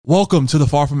Welcome to the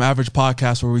Far From Average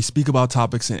podcast, where we speak about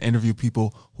topics and interview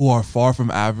people who are far from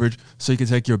average so you can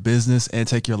take your business and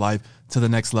take your life to the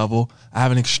next level. I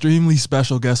have an extremely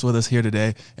special guest with us here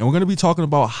today, and we're going to be talking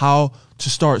about how to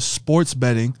start sports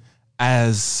betting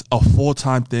as a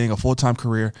full-time thing, a full-time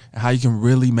career, and how you can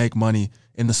really make money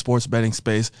in the sports betting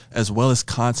space, as well as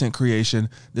content creation.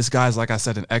 This guy's, like I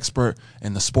said, an expert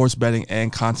in the sports betting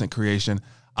and content creation.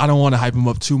 I don't want to hype him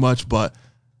up too much, but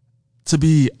to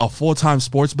be a full-time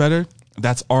sports bettor,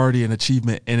 that's already an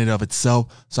achievement in and of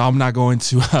itself. So I'm not going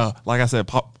to, like I said,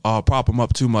 prop him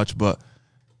up too much, but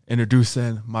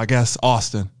introducing my guest,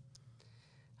 Austin.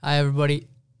 Hi, everybody.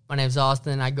 My name's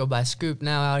Austin. I go by Scoop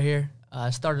now out here. I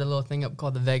started a little thing up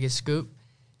called the Vegas Scoop.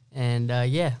 And,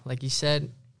 yeah, like you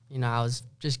said, I was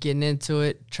just getting into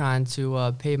it, trying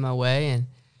to pave my way. And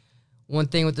one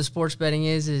thing with the sports betting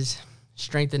is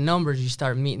strength in numbers. You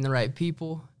start meeting the right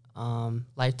people.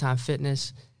 Lifetime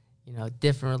Fitness,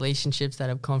 different relationships that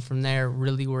have come from there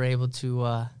really were able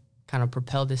to kind of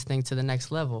propel this thing to the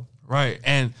next level. Right.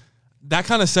 And that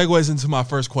kind of segues into my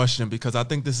first question, because I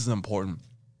think this is important.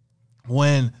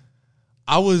 When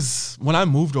I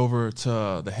moved over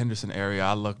to the Henderson area,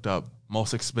 I looked up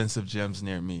most expensive gyms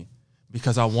near me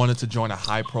because I wanted to join a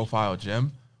high profile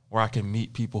gym where I can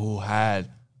meet people who had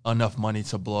enough money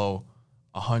to blow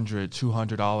 $100,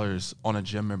 $200 on a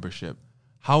gym membership.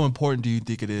 How important do you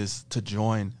think it is to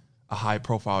join a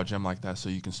high-profile gym like that so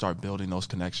you can start building those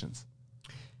connections?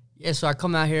 Yeah, so I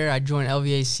come out here, I join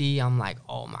LVAC. I'm like,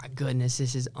 oh, my goodness,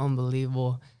 this is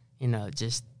unbelievable.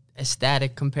 Just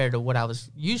ecstatic compared to what I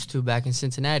was used to back in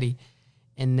Cincinnati.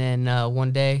 And then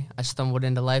one day I stumbled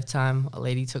into Lifetime. A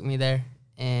lady took me there,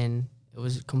 and it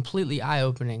was completely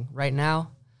eye-opening. Right now,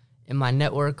 in my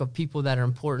network of people that are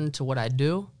important to what I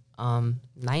do,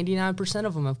 99%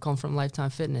 of them have come from Lifetime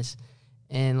Fitness.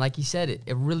 And like you said,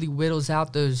 it really whittles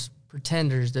out those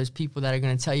pretenders, those people that are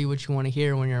going to tell you what you want to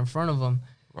hear when you're in front of them.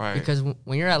 Right. Because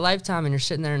when you're at Lifetime and you're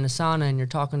sitting there in the sauna and you're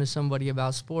talking to somebody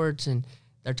about sports and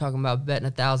they're talking about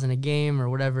betting $1,000 a game or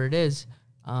whatever it is,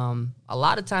 a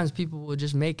lot of times people will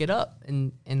just make it up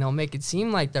and they'll make it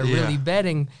seem like they're really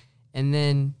betting, and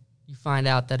then you find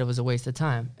out that it was a waste of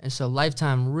time. And so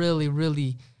Lifetime really,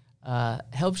 really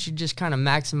helps you just kind of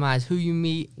maximize who you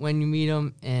meet, when you meet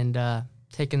them, and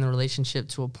taking the relationship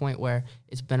to a point where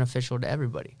it's beneficial to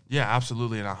everybody. Yeah,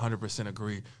 absolutely, and I 100%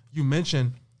 agree. You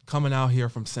mentioned coming out here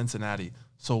from Cincinnati.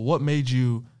 So what made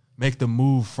you make the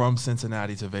move from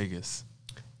Cincinnati to Vegas?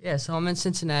 Yeah, so I'm in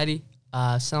Cincinnati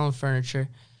selling furniture.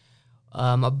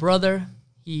 My brother,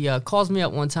 he calls me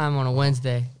up one time on a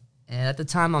Wednesday, and at the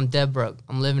time I'm dead broke.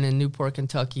 I'm living in Newport,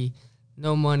 Kentucky,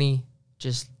 no money,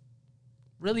 just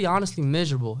really honestly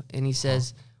miserable. And he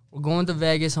says, we're going to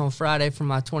Vegas on Friday for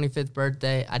my 25th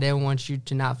birthday. I didn't want you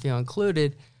to not feel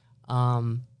included,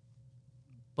 but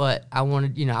I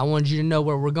wanted you to know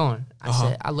where we're going.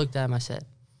 I looked at him. I said,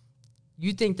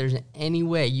 "You think there's any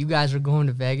way you guys are going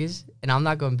to Vegas and I'm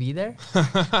not going to be there?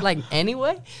 Like,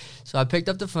 anyway?" So I picked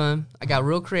up the phone. I got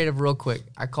real creative real quick.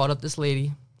 I called up this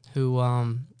lady who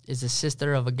is the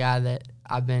sister of a guy that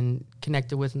I've been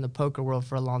connected with in the poker world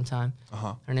for a long time.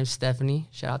 Her name's Stephanie.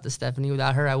 Shout out to Stephanie.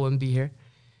 Without her, I wouldn't be here.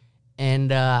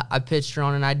 And I pitched her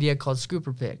on an idea called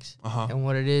Scooper Picks. And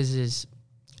what it is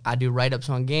I do write-ups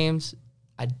on games.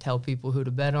 I tell people who to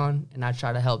bet on, and I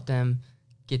try to help them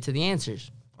get to the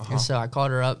answers. And so I called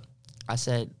her up. I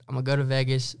said, I'm going to go to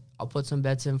Vegas. I'll put some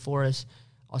bets in for us.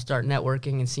 I'll start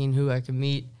networking and seeing who I can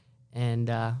meet, and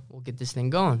we'll get this thing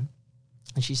going.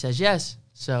 And she says yes.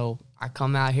 So I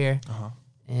come out here,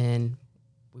 and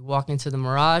we walk into the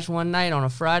Mirage one night on a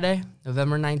Friday,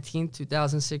 November 19th,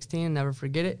 2016. Never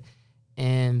forget it.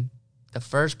 And the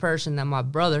first person that my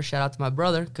brother, shout out to my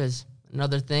brother, because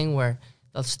another thing where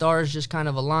the stars just kind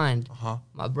of aligned.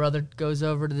 My brother goes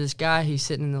over to this guy. He's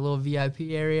sitting in the little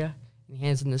VIP area, and he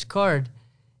hands him this card.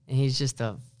 And he's just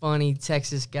a funny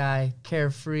Texas guy,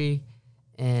 carefree.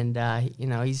 And,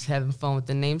 he's having fun with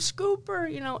the name Scooper,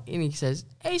 And he says,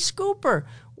 "Hey, Scooper,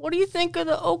 what do you think of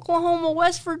the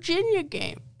Oklahoma-West Virginia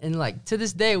game?" And, to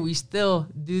this day, we still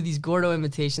do these Gordo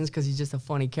imitations because he's just a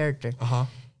funny character.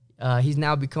 He's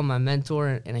now become my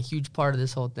mentor and a huge part of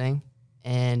this whole thing.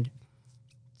 And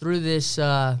through this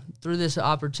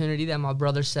opportunity that my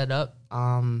brother set up,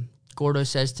 Gordo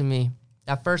says to me,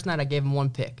 that first night I gave him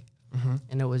one pick.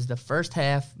 And it was the first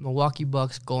half, Milwaukee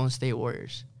Bucks, Golden State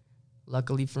Warriors.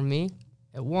 Luckily for me,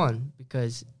 it won,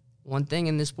 because one thing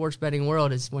in this sports betting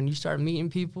world is when you start meeting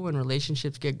people and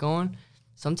relationships get going,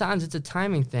 sometimes it's a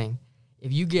timing thing.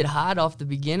 If you get hot off the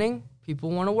beginning,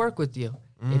 people want to work with you.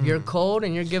 If you're cold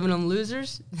and you're giving them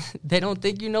losers, they don't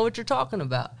think you know what you're talking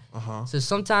about. So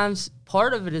sometimes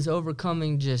part of it is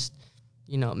overcoming just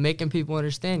making people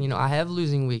understand, I have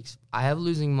losing weeks. I have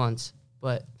losing months,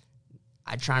 but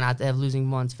I try not to have losing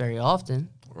months very often.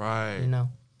 Right.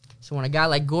 So when a guy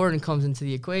like Gordon comes into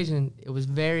the equation, it was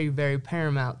very, very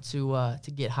paramount to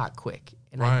get hot quick.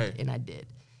 And I did.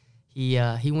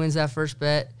 He wins that first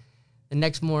bet. The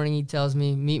next morning he tells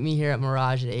me, meet me here at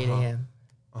Mirage at 8 a.m.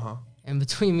 And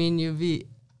between me and UV,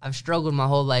 I've struggled my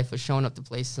whole life with showing up to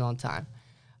places on time.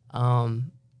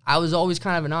 I was always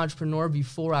kind of an entrepreneur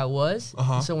before I was.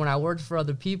 So when I worked for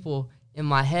other people, in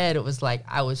my head, it was like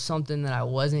I was something that I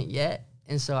wasn't yet.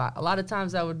 And so a lot of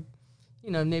times I would,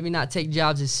 maybe not take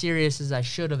jobs as serious as I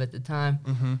should have at the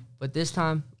time. But this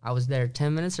time, I was there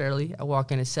 10 minutes early. I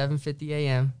walk in at 7:50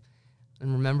 a.m.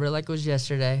 and remember it like it was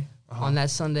yesterday. On that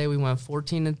Sunday, we went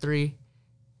 14-3.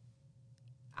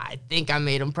 I think I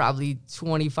made him probably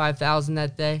 $25,000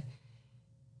 that day.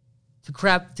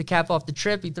 To cap off the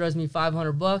trip, he throws me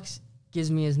 $500, gives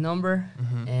me his number,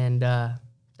 and the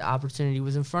opportunity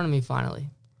was in front of me finally.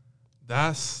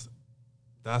 That's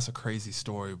a crazy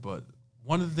story, but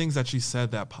one of the things that you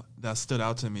said that stood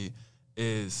out to me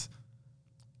is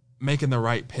making the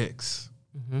right picks.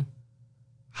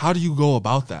 How do you go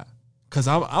about that? Because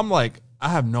I'm like, I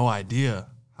have no idea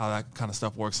how that kind of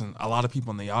stuff works, and a lot of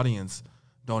people in the audience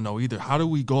don't know either. How do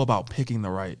we go about picking the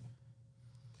right?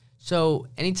 So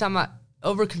anytime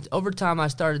over time, I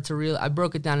started to I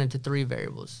broke it down into 3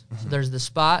 variables. So there's the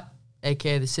spot,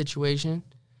 aka the situation,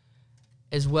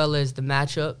 as well as the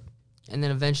matchup, and then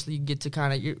eventually you get to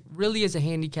kind of, really as a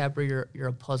handicapper, you're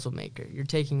a puzzle maker. You're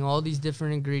taking all these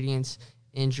different ingredients,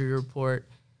 injury report.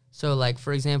 So like,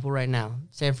 for example, right now,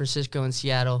 San Francisco and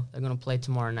Seattle, they're going to play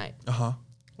tomorrow night.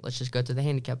 Let's just go to the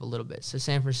handicap a little bit. So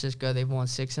San Francisco, they've won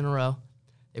 6 in a row.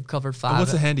 They've covered 5. And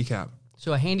what's a handicap?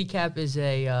 So a handicap is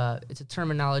it's a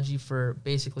terminology for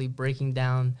basically breaking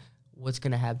down what's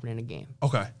going to happen in a game.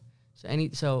 Okay.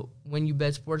 So when you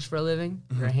bet sports for a living,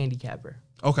 you're a handicapper.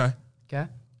 Okay.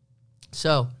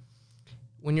 So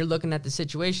when you're looking at the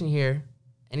situation here,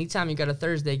 anytime you got a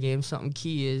Thursday game, something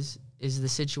key is the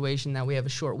situation that we have a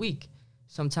short week.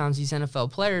 Sometimes these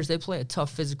NFL players, they play a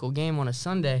tough physical game on a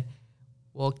Sunday.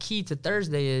 Well, key to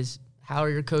Thursday is how are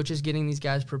your coaches getting these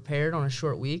guys prepared on a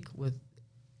short week with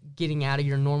getting out of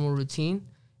your normal routine.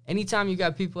 Anytime you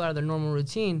got people out of their normal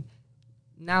routine,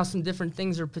 now some different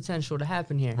things are potential to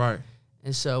happen here. Right.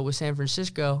 And so with San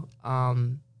Francisco,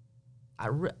 I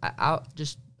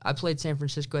played San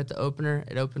Francisco at the opener.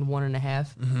 It opened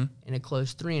 1.5, and it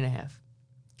closed 3.5.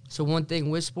 So one thing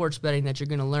with sports betting that you're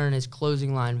going to learn is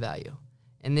closing line value.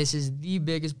 And this is the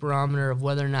biggest barometer of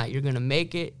whether or not you're going to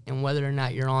make it and whether or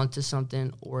not you're onto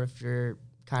something or if you're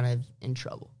kind of in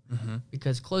trouble.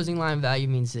 Because closing line value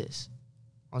means this.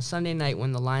 On Sunday night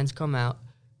when the lines come out,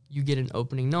 you get an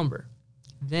opening number.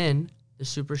 Then the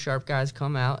super sharp guys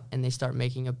come out and they start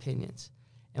making opinions.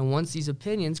 And once these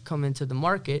opinions come into the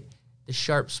market, the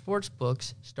sharp sports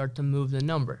books start to move the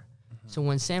number. So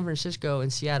when San Francisco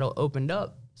and Seattle opened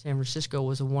up, San Francisco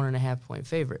was a 1.5-point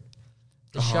favorite.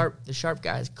 The sharp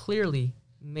guys clearly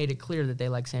made it clear that they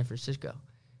like San Francisco.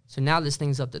 So now this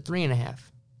thing's up to 3.5.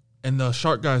 And the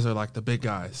sharp guys are like the big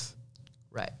guys.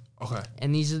 Right. Okay.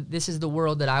 And this is the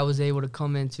world that I was able to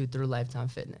come into through Lifetime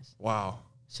Fitness. Wow.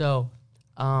 So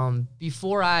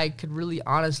before I could really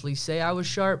honestly say I was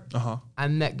sharp, I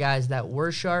met guys that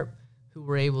were sharp who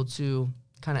were able to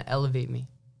kind of elevate me.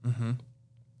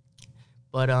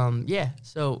 But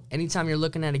so anytime you're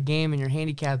looking at a game and you're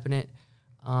handicapping it,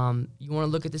 you want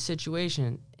to look at the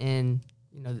situation. And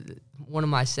one of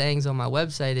my sayings on my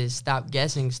website is stop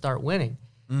guessing, start winning.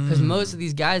 Because most of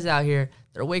these guys out here,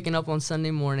 they're waking up on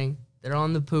Sunday morning, they're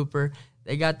on the pooper,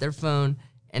 they got their phone,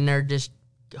 and they're just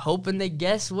hoping they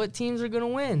guess what teams are going to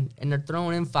win. And they're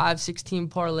throwing in 5-6 team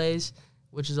parlays,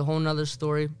 which is a whole nother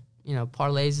story.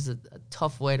 Parlays is a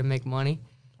tough way to make money.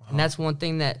 And that's one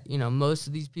thing that, most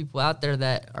of these people out there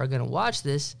that are going to watch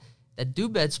this, that do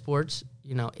bet sports,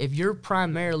 if you're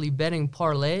primarily betting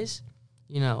parlays,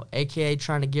 AKA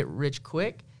trying to get rich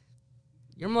quick,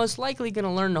 you're most likely going to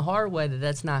learn the hard way that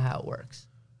that's not how it works.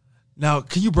 Now,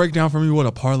 can you break down for me what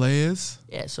a parlay is?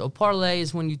 Yeah, so a parlay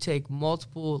is when you take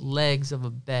multiple legs of a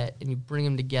bet and you bring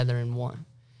them together in one.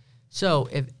 So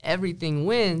if everything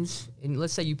wins, and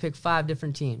let's say you pick 5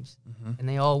 different teams, and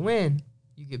they all win,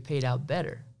 you get paid out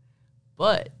better.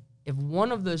 But if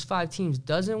one of those 5 teams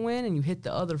doesn't win and you hit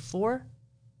the other 4,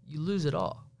 you lose it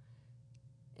all.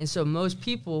 And so most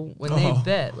people, when they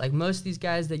bet, like most of these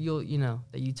guys that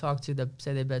that you talk to that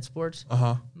say they bet sports,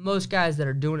 most guys that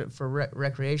are doing it for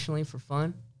recreationally, for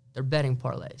fun, they're betting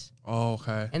parlays. Oh,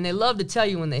 okay. And they love to tell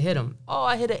you when they hit them,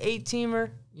 I hit an 8-teamer.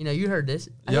 You heard this.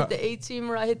 I hit the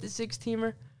 8-teamer, I hit the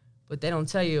 6-teamer. But they don't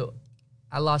tell you,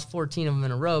 I lost 14 of them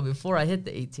in a row before I hit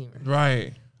the 18er.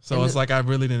 Right. So And it's like I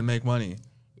really didn't make money.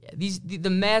 Yeah, the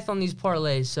math on these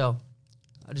parlays, so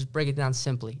I'll just break it down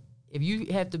simply. If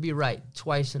you have to be right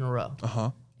twice in a row,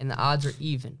 and the odds are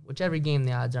even, which every game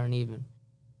the odds aren't even,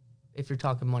 if you're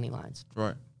talking money lines.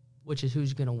 Right. Which is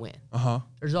who's going to win.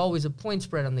 There's always a point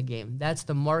spread on the game. That's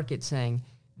the market saying,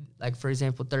 like, for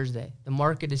example, Thursday. The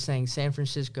market is saying San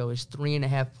Francisco is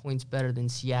 3.5 points better than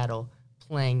Seattle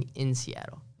playing in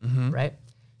Seattle, right?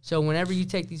 So whenever you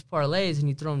take these parlays and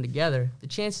you throw them together, the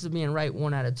chances of being right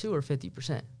 1 out of 2 are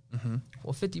 50%.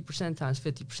 Well, 50% times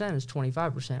 50% is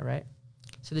 25%, right?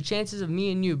 So the chances of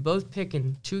me and you both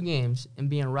picking 2 games and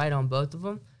being right on both of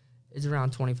them is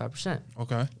around 25%.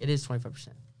 Okay. It is 25%.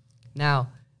 Now,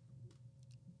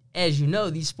 as you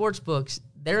know, these sports books,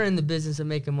 they're in the business of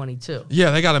making money too. Yeah,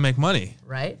 they got to make money.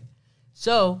 Right?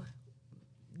 So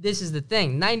this is the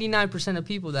thing. 99% of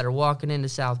people that are walking into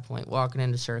South Point, walking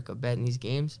into Circa, betting these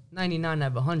games, 99 out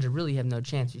of 100 really have no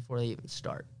chance before they even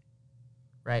start.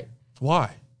 Right?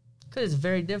 Why? Because it's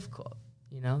very difficult.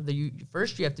 You know,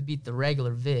 first you have to beat the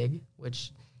regular VIG,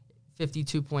 which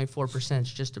 52.4%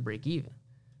 is just to break even.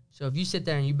 So if you sit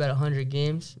there and you bet 100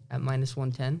 games at minus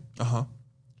 110,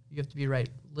 you have to be right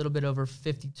a little bit over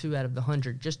 52 out of the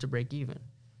 100 just to break even.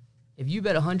 If you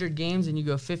bet 100 games and you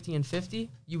go 50 and 50,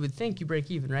 you would think you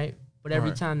break even, right? But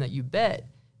every time that you bet,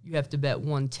 you have to bet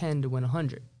 110 to win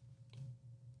 100.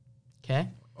 Okay?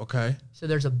 Okay. So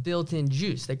there's a built-in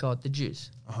juice. They call it the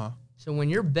juice. So when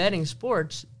you're betting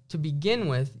sports, to begin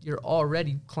with, you're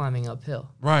already climbing uphill.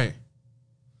 Right.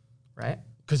 Right?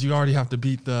 Because you already have to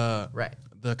beat the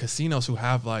casinos who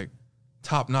have, like,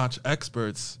 top-notch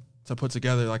experts to put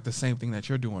together, like, the same thing that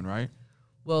you're doing, right?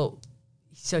 Well,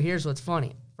 so here's what's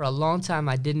funny. For a long time,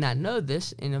 I did not know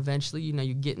this, and eventually, you know,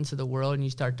 you get into the world and you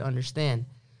start to understand.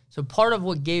 So part of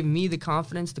what gave me the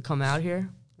confidence to come out here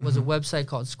was a website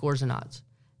called Scores and Odds.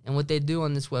 And what they do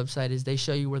on this website is they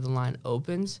show you where the line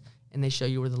opens and they show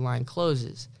you where the line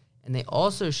closes. And they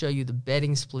also show you the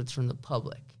betting splits from the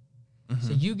public.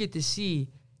 So you get to see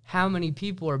how many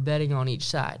people are betting on each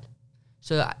side.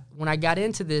 So when I got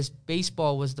into this,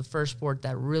 baseball was the first sport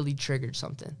that really triggered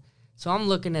something. So I'm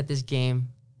looking at this game,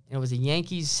 and it was a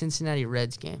Yankees-Cincinnati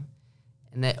Reds game.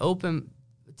 And I think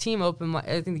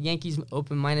the Yankees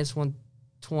open minus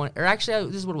 120. Or actually,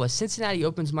 this is what it was. Cincinnati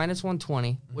opens minus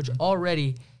 120, which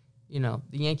already, you know,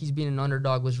 the Yankees being an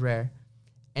underdog was rare.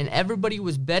 And everybody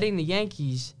was betting the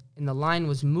Yankees, and the line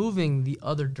was moving the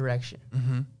other direction.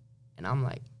 And I'm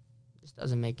like, this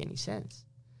doesn't make any sense.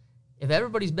 If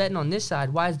everybody's betting on this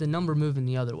side, why is the number moving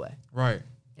the other way? Right.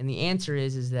 And the answer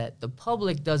is that the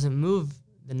public doesn't move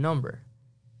the number.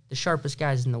 The sharpest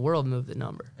guys in the world move the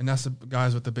number. And that's the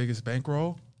guys with the biggest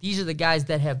bankroll? These are the guys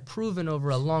that have proven over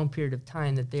a long period of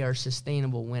time that they are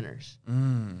sustainable winners.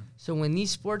 So when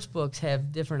these sports books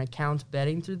have different accounts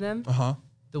betting through them,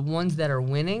 the ones that are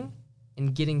winning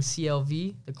and getting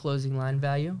CLV, the closing line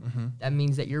value, that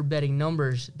means that you're betting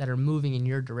numbers that are moving in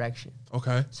your direction.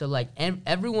 Okay. So, like,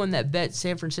 everyone that bet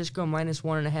San Francisco minus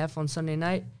 1.5 on Sunday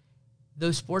night,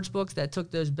 those sports books that took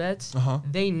those bets,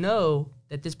 they know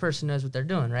that this person knows what they're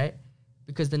doing, right?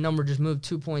 Because the number just moved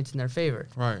 2 points in their favor.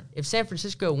 Right. If San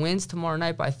Francisco wins tomorrow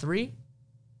night by 3,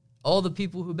 all the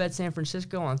people who bet San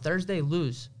Francisco on Thursday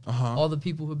lose. All the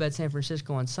people who bet San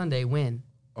Francisco on Sunday win.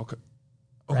 Okay.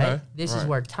 Right? This is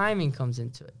where timing comes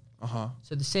into it.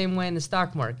 So the same way in the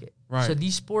stock market. Right. So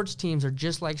these sports teams are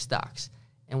just like stocks,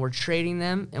 and we're trading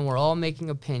them, and we're all making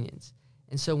opinions.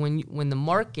 And so when the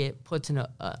market puts in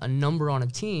a number on a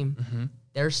team,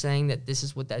 they're saying that this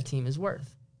is what that team is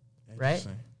worth, right?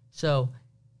 So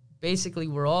basically,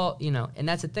 we're all, you know, and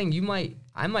that's the thing.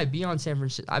 I might be on San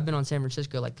Francisco. I've been on San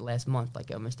Francisco like the last month,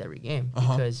 like almost every game,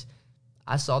 because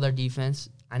I saw their defense.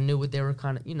 I knew what they were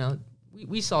kind of, you know.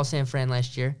 We saw San Fran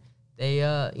last year. They,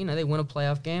 you know, they won a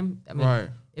playoff game. I mean,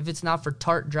 if it's not for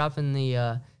Tart dropping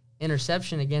the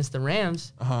interception against the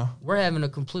Rams, we're having a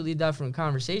completely different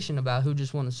conversation about who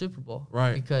just won the Super Bowl.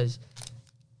 Right. Because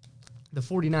the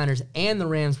 49ers and the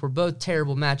Rams were both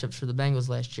terrible matchups for the Bengals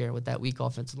last year with that weak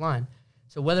offensive line.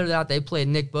 So whether or not they played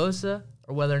Nick Bosa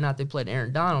or whether or not they played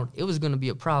Aaron Donald, it was going to be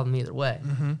a problem either way.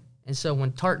 And so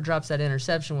when Tart drops that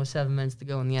interception with 7 minutes to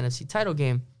go in the NFC title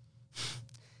game,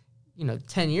 you know,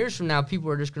 10 years from now, people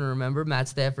are just going to remember Matt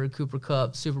Stafford, Cooper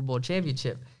Kupp, Super Bowl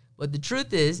championship. But the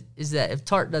truth is that if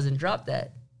Tart doesn't drop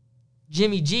that,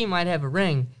 Jimmy G might have a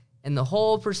ring, and the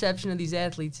whole perception of these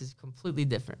athletes is completely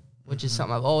different, which is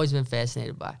something I've always been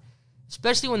fascinated by,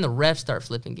 especially when the refs start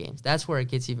flipping games. That's where it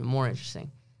gets even more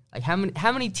interesting. Like, how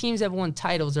many teams have won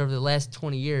titles over the last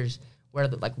 20 years where,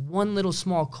 like, one little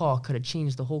small call could have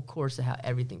changed the whole course of how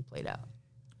everything played out?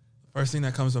 First thing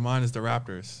that comes to mind is the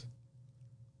Raptors,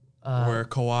 where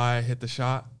Kawhi hit the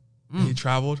shot and he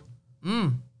traveled.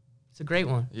 It's a great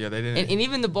one. Yeah, they didn't. And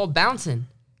even the ball bouncing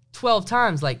 12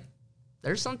 times, like,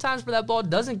 there's some times where that ball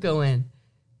doesn't go in,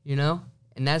 you know?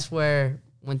 And that's where,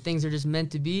 when things are just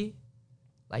meant to be,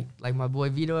 like my boy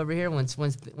Vito over here,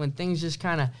 when things just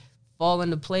kind of fall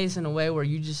into place in a way where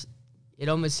it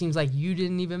almost seems like you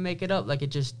didn't even make it up, like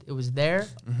it was there.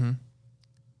 Mm-hmm.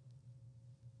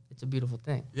 It's a beautiful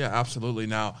thing. Yeah, absolutely.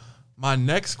 Now, my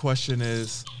next question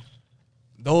is,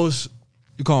 those,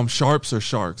 you call them sharps or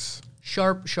sharks?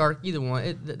 Sharp, shark, either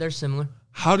one. They're similar.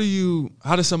 How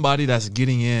does somebody that's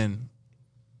getting in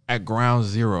at ground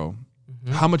zero,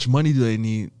 how much money do they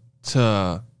need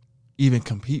to even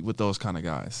compete with those kind of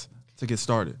guys to get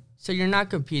started? So you're not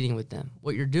competing with them.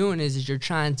 What you're doing is you're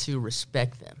trying to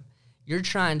respect them. You're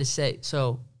trying to say,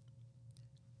 so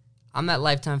I'm at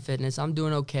Lifetime Fitness. I'm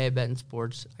doing okay betting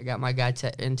sports. I got my guy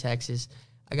in Texas.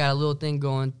 I got a little thing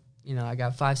going. You know, I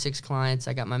got 5-6 clients.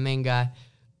 I got my main guy.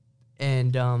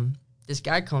 And this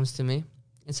guy comes to me.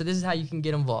 And so this is how you can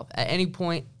get involved. At any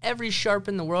point, every sharp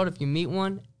in the world, if you meet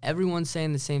one, everyone's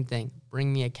saying the same thing.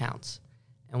 Bring me accounts.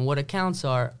 And what accounts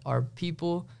are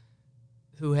people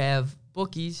who have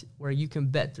bookies where you can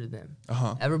bet through them.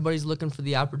 Everybody's looking for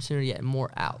the opportunity at more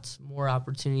outs, more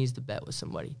opportunities to bet with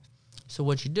somebody. So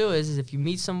what you do is if you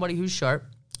meet somebody who's sharp,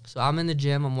 so I'm in the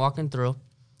gym, I'm walking through,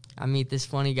 I meet this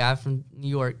funny guy from New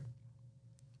York,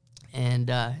 and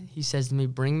he says to me,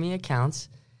 bring me accounts,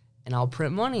 and I'll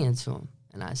print money into them.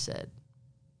 And I said,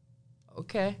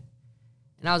 okay.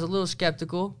 And I was a little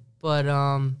skeptical, but,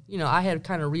 you know, I had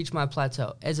kind of reached my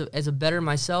plateau. As a bettor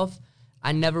myself,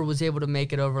 I never was able to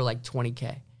make it over like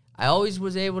 20K. I always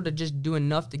was able to just do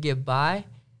enough to get by,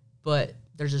 but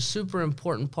there's a super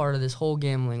important part of this whole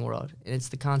gambling world, and it's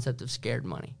the concept of scared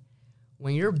money.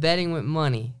 When you're betting with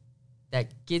money,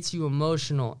 that gets you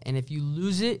emotional, and if you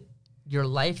lose it, your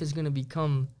life is going to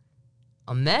become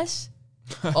a mess.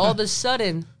 All of a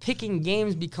sudden, picking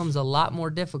games becomes a lot more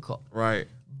difficult. Right.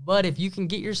 But if you can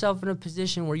get yourself in a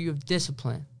position where you have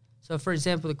discipline. So, for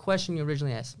example, the question you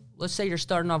originally asked, let's say you're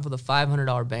starting off with a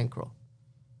 $500 bankroll.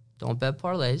 Don't bet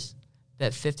parlays.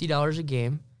 Bet $50 a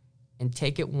game and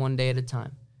take it one day at a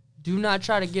time. Do not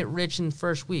try to get rich in the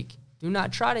first week. Do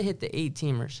not try to hit the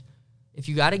 8-teamers. If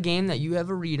you got a game that you have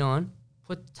a read on,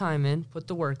 put the time in, put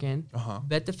the work in,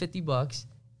 bet the $50,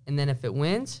 and then if it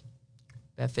wins,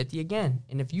 bet 50 again.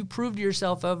 And if you prove to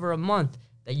yourself over a month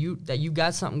that you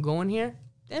got something going here,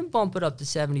 then bump it up to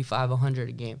 75, 100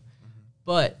 a game.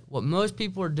 But what most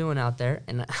people are doing out there,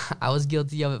 and I was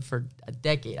guilty of it for a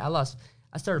decade. I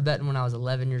started betting when I was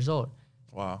 11 years old.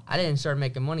 Wow. I didn't start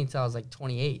making money until I was like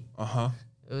 28.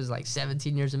 It was like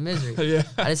 17 years of misery. Yeah.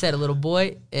 I just had a little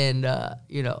boy, and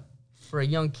you know, for a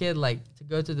young kid, like, to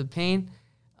go through the pain,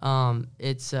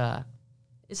 it's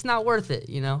not worth it,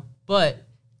 you know. But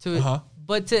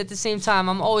at the same time,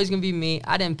 I'm always gonna be me.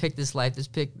 I didn't pick this life.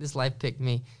 This life picked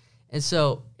me, and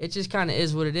so it just kind of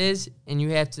is what it is. And you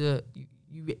have to,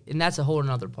 and that's a whole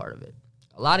another part of it.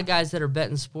 A lot of guys that are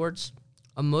betting sports,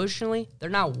 emotionally, they're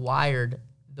not wired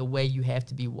the way you have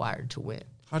to be wired to win.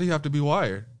 How do you have to be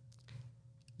wired?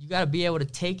 You got to be able to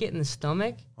take it in the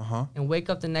stomach and wake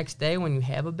up the next day when you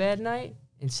have a bad night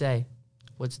and say,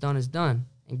 what's done is done,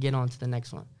 and get on to the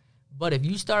next one. But if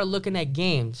you start looking at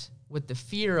games with the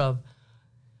fear of,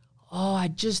 oh, I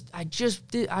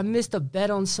missed a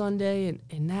bet on Sunday,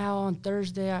 and now on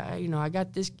Thursday, I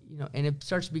got this, and it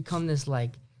starts to become this,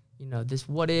 like, this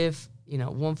what if,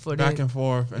 1 foot back and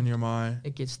forth in your mind.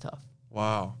 It gets tough.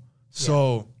 Wow.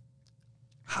 So,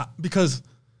 because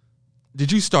did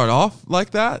you start off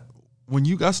like that when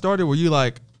you got started? Were you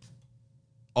like,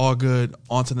 all good,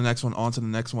 on to the next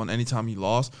one, anytime you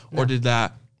lost? No. Or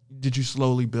did you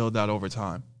slowly build that over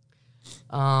time?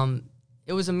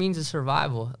 It was a means of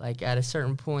survival. Like, at a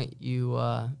certain point, you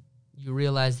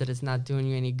realize that it's not doing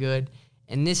you any good.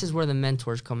 And this is where the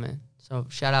mentors come in. So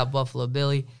shout out Buffalo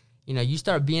Billy. You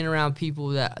start being around people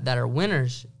that are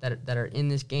winners, that are in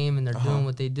this game, and they're doing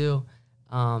what they do.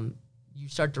 You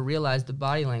start to realize the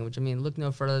body language. I mean, look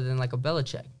no further than like a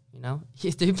Belichick.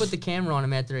 If they put the camera on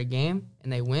him after a game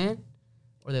and they win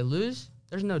or they lose,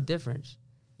 there's no difference.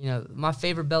 My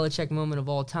favorite Belichick moment of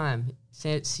all time,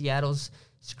 Seattle's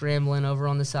scrambling over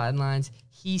on the sidelines.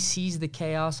 He sees the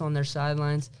chaos on their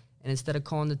sidelines, and instead of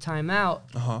calling the timeout,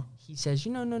 he says,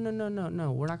 no,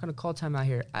 we're not going to call timeout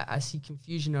here. I see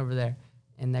confusion over there.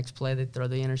 And next play, they throw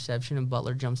the interception, and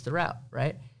Butler jumps the route,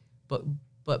 right? But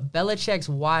Belichick's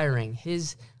wiring,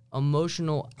 his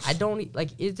emotional,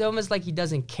 it's almost like he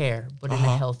doesn't care, but in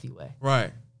a healthy way.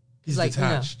 Right. He's like,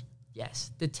 detached.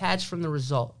 Yes, detached from the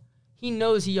result. He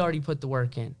knows he already put the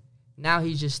work in. Now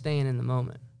he's just staying in the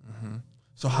moment.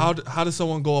 So how does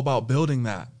someone go about building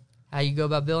that? How you go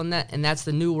about building that? And that's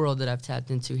the new world that I've tapped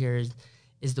into here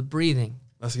is the breathing.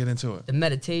 Let's get into it. The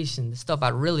meditation, the stuff I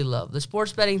really love. The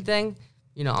sports betting thing,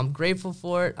 you know, I'm grateful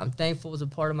for it. I'm thankful it was a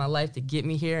part of my life to get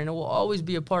me here, and it will always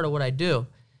be a part of what I do.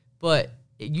 But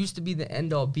it used to be the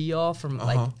end-all, be-all from,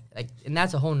 like, and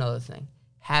that's a whole nother thing.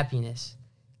 Happiness.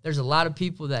 There's a lot of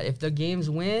people that if the games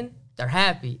win, they're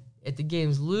happy. If the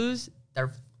games lose,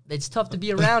 it's tough to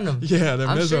be around them. Yeah, they're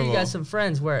I'm miserable. sure you got some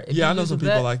friends where if you I know lose some a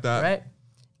people bet, like that. right?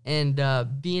 And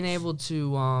being able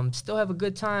to still have a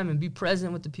good time and be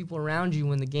present with the people around you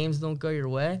when the games don't go your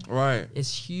way, Right.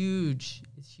 it's huge.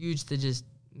 It's huge to just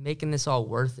making this all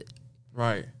worth it.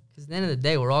 Right. Because at the end of the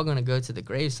day, we're all going to go to the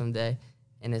grave someday,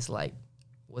 and it's like,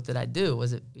 what did I do?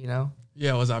 Was it, you know?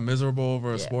 Yeah, was I miserable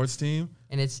over a sports team?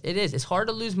 And it is. It's hard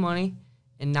to lose money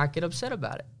and not get upset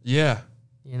about it. Yeah.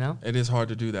 You know? It is hard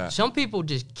to do that. Some people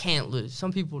just can't lose.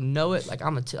 Some people know it. Like,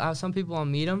 some people I'll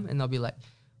meet them, and they'll be like,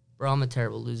 bro, I'm a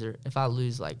terrible loser. If I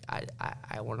lose, like,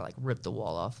 I want to, like, rip the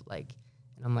wall off. Like,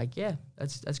 and I'm like, yeah,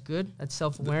 that's good. That's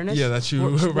self-awareness. Yeah, that you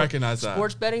recognize that.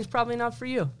 Sports betting's probably not for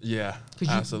you. Yeah,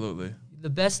 absolutely. The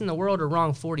best in the world are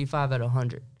wrong 45 out of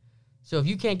 100. So if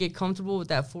you can't get comfortable with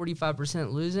that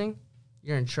 45% losing,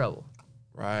 you're in trouble.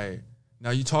 Right. Now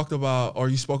you spoke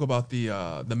about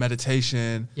the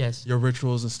meditation, yes, your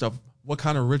rituals and stuff. What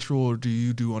kind of ritual do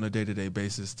you do on a day-to-day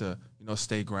basis to, you know,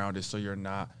 stay grounded so you're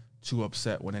not too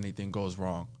upset when anything goes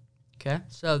wrong? Okay.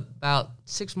 So about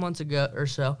 6 months ago or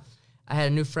so, I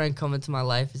had a new friend come into my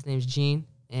life. His name's Gene,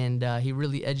 and he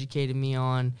really educated me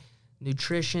on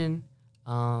nutrition,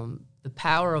 the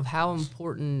power of how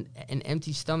important an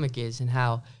empty stomach is, and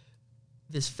how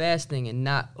this fasting and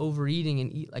not overeating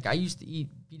and eat. Like, I used to eat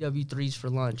BW3s for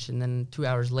lunch, and then 2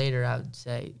 hours later I would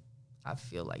say, I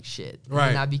feel like shit. Right.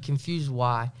 And I'd be confused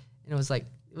why. And it was like,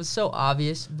 it was so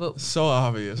obvious. But so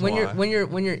obvious. When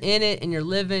why? you're in it and you're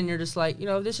living, you're just like, you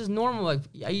know, this is normal. Like,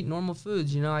 I eat normal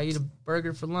foods, you know, I eat a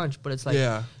burger for lunch, but it's like,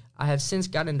 I have since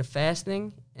got into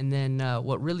fasting. And then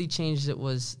what really changed it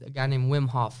was a guy named Wim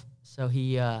Hof. So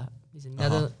he's a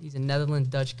Netherlands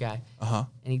Dutch guy, and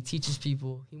he teaches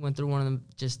people. He went through one of the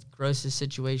just grossest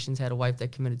situations, had a wife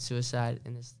that committed suicide,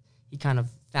 and he kind of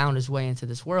found his way into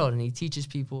this world, and he teaches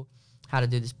people how to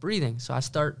do this breathing. So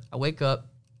I wake up,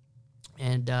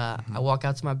 and I walk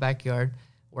out to my backyard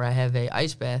where I have a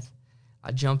ice bath.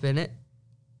 I jump in it,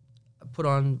 I put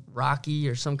on Rocky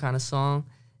or some kind of song,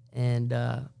 and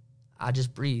I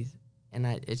just breathe, and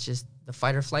it's just the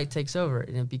fight or flight takes over,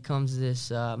 and it becomes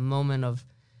this moment of,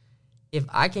 if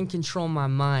I can control my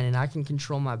mind and I can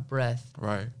control my breath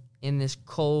right in this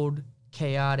cold,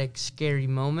 chaotic, scary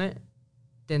moment,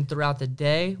 then throughout the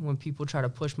day, when people try to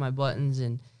push my buttons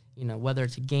and, you know, whether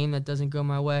it's a game that doesn't go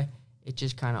my way, it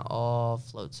just kind of all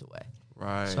floats away.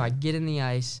 Right. So I get in the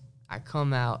ice, I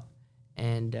come out,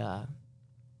 and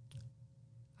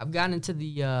I've gotten into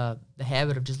the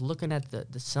habit of just looking at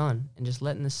the sun and just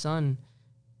letting the sun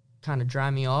kind of dry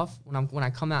me off. When I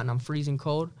come out and I'm freezing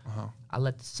cold, I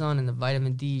let the sun and the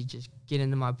vitamin D just get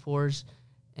into my pores.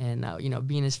 And, you know,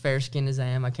 being as fair-skinned as I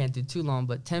am, I can't do too long,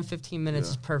 but 10, 15 minutes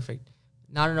is perfect.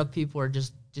 Not enough people are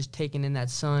just taking in that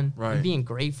sun and being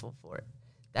grateful for it.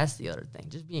 That's the other thing.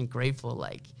 Just being grateful,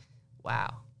 like,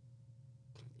 wow.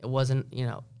 It wasn't, you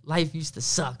know, life used to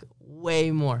suck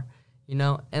way more, you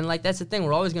know? And, like, that's the thing.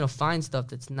 We're always going to find stuff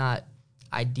that's not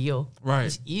ideal. Right.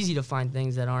 It's easy to find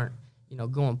things that aren't, you know,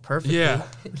 going perfectly. Yeah.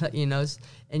 You know,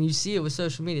 and you see it with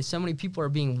social media. So many people are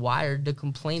being wired to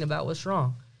complain about what's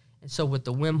wrong. And so with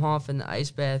the Wim Hof and the ice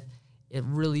bath, it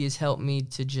really has helped me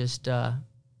to just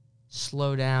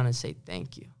slow down and say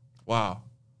thank you. Wow.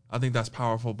 I think that's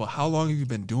powerful. But how long have you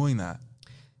been doing that?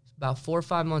 It's about 4 or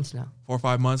 5 months now. 4 or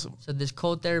 5 months? So this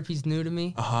cold therapy is new to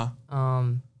me.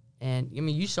 And, I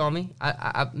mean, you saw me.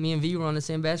 Me and V were on the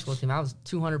same basketball team. I was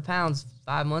 200 pounds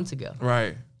 5 months ago.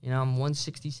 Right. You know, I'm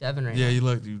 167 right now. Yeah, you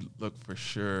look for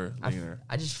sure leaner.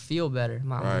 I just feel better.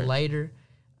 I'm lighter.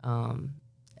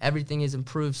 Everything has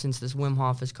improved since this Wim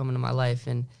Hof has come into my life.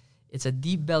 And it's a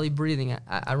deep belly breathing.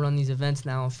 I run these events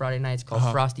now on Friday nights called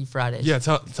Frosty Fridays. Yeah,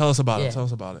 tell us about it. Tell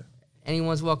us about it.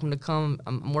 Anyone's welcome to come.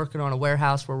 I'm working on a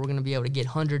warehouse where we're going to be able to get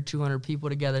 100, 200 people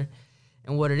together.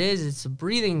 And what it is, it's a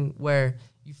breathing where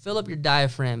you fill up your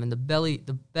diaphragm, and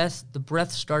the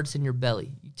breath starts in your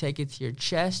belly. You take it to your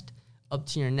chest, up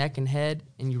to your neck and head,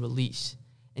 and you release.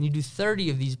 And you do 30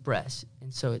 of these breaths.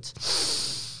 And so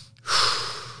it's...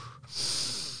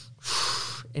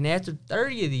 And after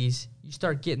 30 of these, you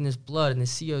start getting this blood and the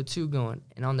CO2 going.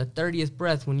 And on the 30th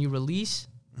breath, when you release,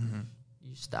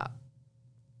 you stop.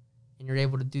 And you're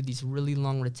able to do these really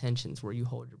long retentions where you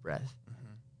hold your breath.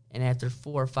 And after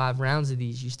 4 or 5 rounds of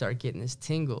these, you start getting this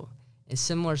tingle. And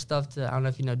similar stuff to, I don't know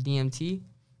if you know DMT,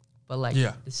 but like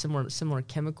the similar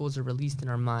chemicals are released in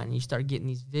our mind. And you start getting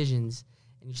these visions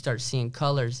and you start seeing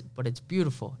colors, but it's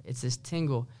beautiful. It's this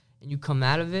tingle. And you come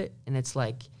out of it and it's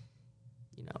like,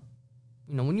 you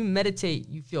know, when you meditate,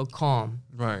 you feel calm.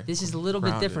 Right. This is a little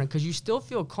bit different because you still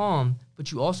feel calm, but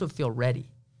you also feel ready.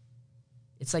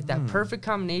 It's like that perfect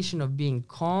combination of being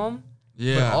calm,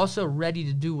 but also ready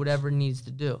to do whatever needs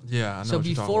to do. Yeah, I know so what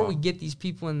you're talking before about. we get these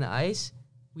people in the ice,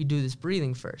 we do this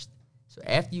breathing first. So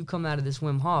after you come out of this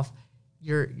Wim Hof,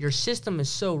 your system is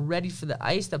so ready for the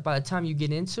ice that by the time you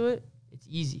get into it, it's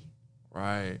easy.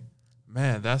 Right.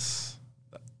 Man,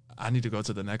 I need to go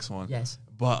to the next one. Yes.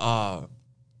 But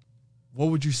what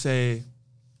would you say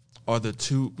are the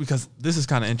two, because this is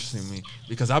kind of interesting to me,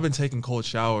 because I've been taking cold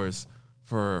showers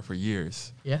for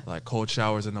years. Yeah. Like cold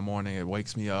showers in the morning, it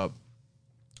wakes me up.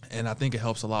 And I think it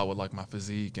helps a lot with like my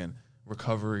physique and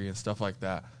recovery and stuff like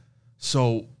that.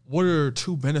 So what are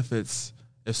 2 benefits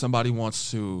if somebody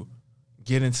wants to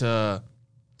get into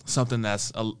something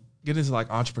get into like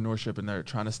entrepreneurship and they're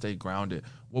trying to stay grounded?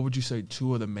 What would you say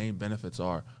 2 of the main benefits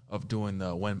are of doing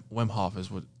the Wim Hof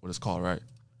is what it's called, right?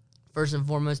 First and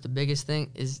foremost, the biggest thing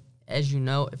is, as you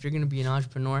know, if you're going to be an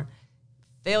entrepreneur,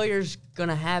 failure's going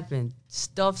to happen.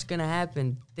 Stuff's going to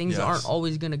happen. Things aren't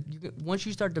always going to... Once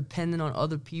you start depending on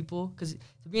other people, because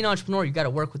to be an entrepreneur, you got to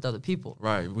work with other people.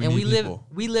 Right. We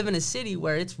live in a city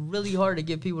where it's really hard to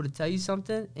get people to tell you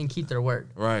something and keep their word.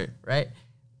 Right. Right?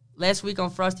 Last week on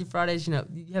Frosty Fridays, you know,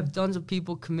 you have tons of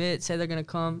people commit, say they're going to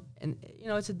come, and, you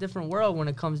know, it's a different world when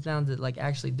it comes down to, like,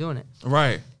 actually doing it.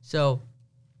 Right. So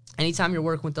anytime you're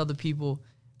working with other people,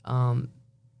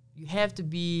 you have to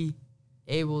be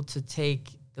able to take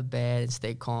the bad and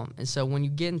stay calm. And so when you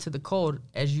get into the cold,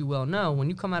 as you well know, when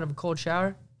you come out of a cold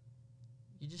shower,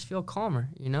 you just feel calmer,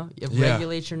 you know? It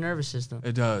regulates your nervous system.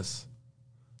 It does.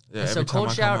 Yeah, so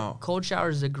cold shower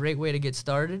is a great way to get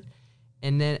started.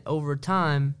 And then over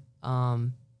time,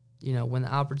 you know, when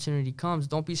the opportunity comes,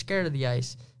 don't be scared of the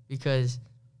ice because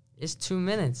it's 2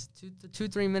 minutes,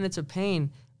 3 minutes of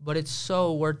pain, but it's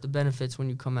so worth the benefits when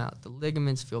you come out. The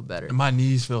ligaments feel better. And my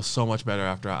knees feel so much better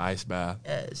after an ice bath.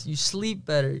 Yes, you sleep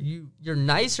better. You're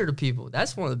nicer to people.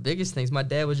 That's one of the biggest things. My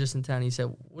dad was just in town. He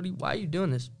said, why are you doing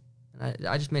this? And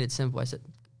I just made it simple. I said,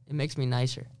 it makes me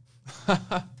nicer.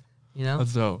 You know?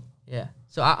 That's dope. Yeah.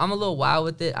 So I'm a little wild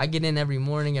with it. I get in every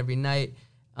morning, every night.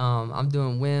 I'm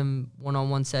doing Wim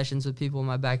one-on-one sessions with people in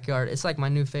my backyard. It's like my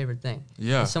new favorite thing.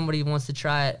 Yeah. If somebody wants to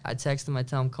try it, I text them, I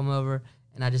tell them, come over,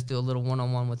 and I just do a little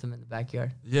one-on-one with them in the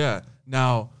backyard. Yeah.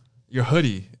 Now, your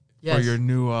hoodie Yes. for your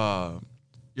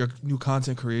new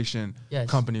content creation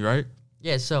company, right?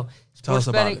 Yeah, so Tell us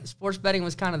about it. Sports betting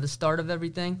was kind of the start of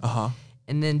everything. Uh-huh.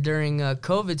 And then during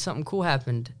COVID, something cool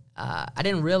happened. I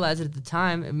didn't realize it at the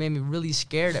time. It made me really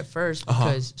scared at first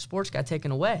because sports got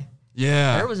taken away.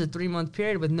 Yeah. There was a 3-month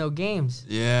period with no games.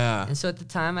 Yeah. And so at the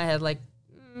time, I had like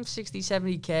 60,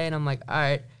 70K, and I'm like, all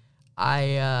right,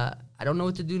 I don't know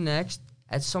what to do next.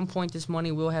 At some point, this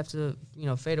money will have to, you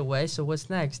know, fade away. So what's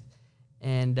next?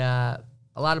 And a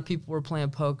lot of people were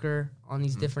playing poker on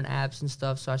these different apps and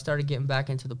stuff. So I started getting back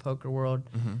into the poker world,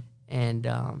 and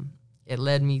it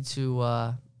led me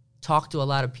to talk to a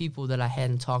lot of people that I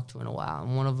hadn't talked to in a while.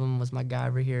 And one of them was my guy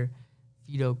over here,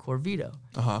 Vito Corvito.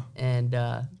 Uh-huh. And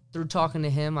through talking to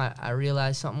him, I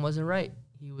realized something wasn't right.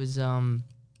 He was in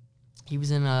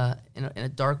a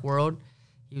dark world.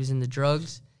 He was into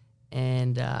drugs,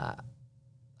 and I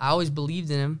always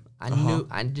believed in him.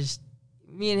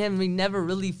 Me and him, we never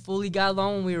really fully got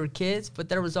along when we were kids, but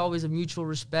there was always a mutual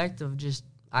respect of just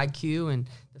IQ and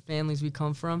the families we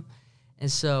come from.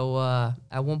 And so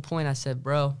at one point I said,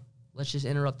 bro, let's just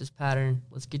interrupt this pattern.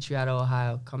 Let's get you out of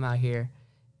Ohio. Come out here.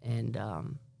 And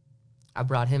I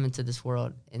brought him into this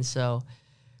world. And so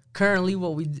currently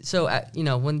when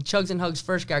Chugs and Hugs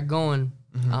first got going,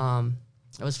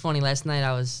 it was funny. Last night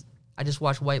I just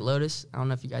watched White Lotus. I don't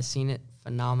know if you guys seen it.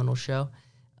 Phenomenal show.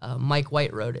 Mike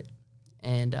White wrote it.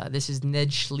 And this is Ned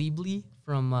Schliebly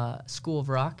from School of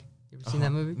Rock. You ever seen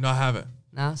that movie? No, I haven't.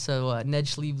 No? So Ned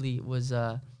Schliebly was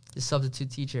the substitute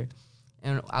teacher.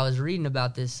 And I was reading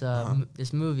about this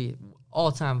this movie,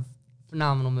 all-time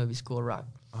phenomenal movie, School of Rock.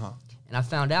 And I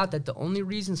found out that the only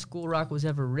reason School of Rock was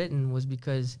ever written was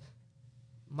because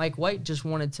Mike White just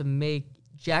wanted to make,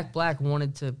 Jack Black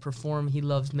wanted to perform. He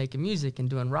loves making music and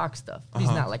doing rock stuff. But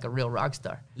he's not like a real rock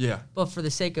star. Yeah. But for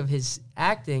the sake of his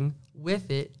acting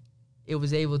with it, it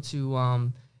was able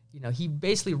to, he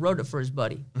basically wrote it for his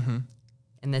buddy.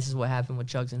 And this is what happened with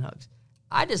Chugs and Hugs.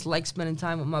 I just like spending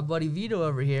time with my buddy Vito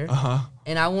over here.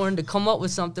 And I wanted to come up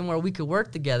with something where we could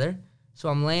work together. So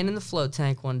I'm laying in the float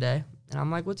tank one day, and I'm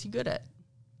like, what's he good at?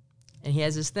 And he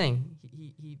has this thing.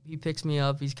 He picks me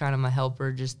up. He's kind of my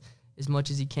helper, just as much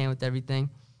as he can with everything.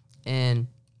 And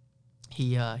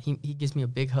he gives me a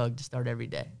big hug to start every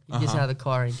day. He gets out of the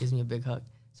car and he gives me a big hug.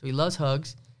 So he loves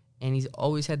hugs, and he's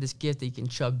always had this gift that he can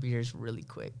chug beers really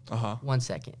quick. 1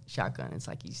 second, shotgun. It's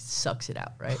like he sucks it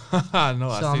out, right?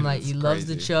 No, so I'm like, he loves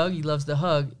the chug, he loves the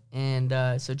hug. And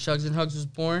so Chugs and Hugs was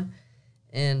born.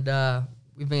 And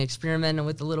we've been experimenting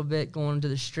with a little bit, going to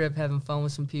the strip, having fun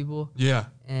with some people. Yeah.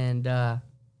 And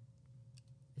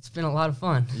it's been a lot of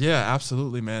fun. Yeah,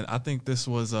 absolutely, man. I think this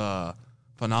was a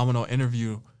phenomenal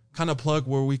interview. Kind of plug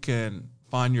where we can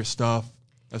find your stuff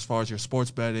as far as your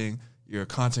sports betting, your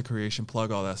content creation,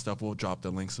 plug all that stuff. We'll drop the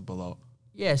links below.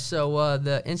 Yeah, so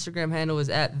the Instagram handle is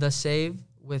at The Save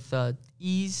with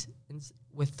E's,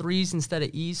 with threes instead of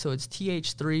E's, so it's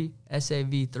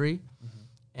TH3SAV3.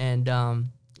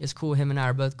 And it's cool. Him and I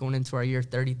are both going into our year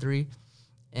 33.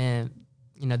 And,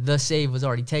 you know, The Save was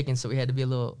already taken, so we had to be a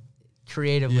little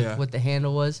creative with what the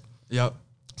handle was. Yep.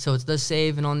 So it's The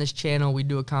Save, and on this channel we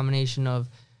do a combination of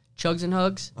Chugs and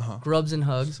Hugs, Grubs and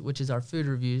Hugs, which is our food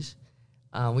reviews.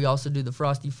 We also do the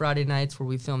Frosty Friday nights where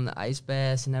we film the ice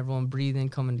baths and everyone breathing,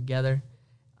 coming together.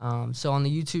 So on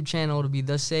the YouTube channel, it'll be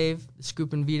The Save, the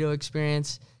Scoop and Vito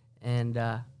experience, and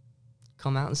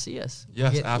come out and see us.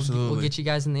 Yes, absolutely. We'll get you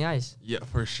guys in the ice. Yeah,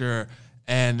 for sure.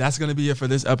 And that's going to be it for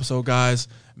this episode, guys.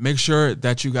 Make sure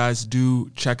that you guys do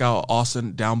check out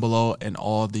Austin down below, and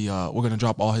all the we're going to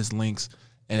drop all his links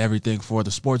and everything for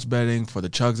the sports betting, for the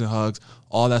Chugs and Hugs.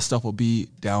 All that stuff will be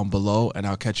down below, and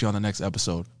I'll catch you on the next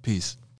episode. Peace.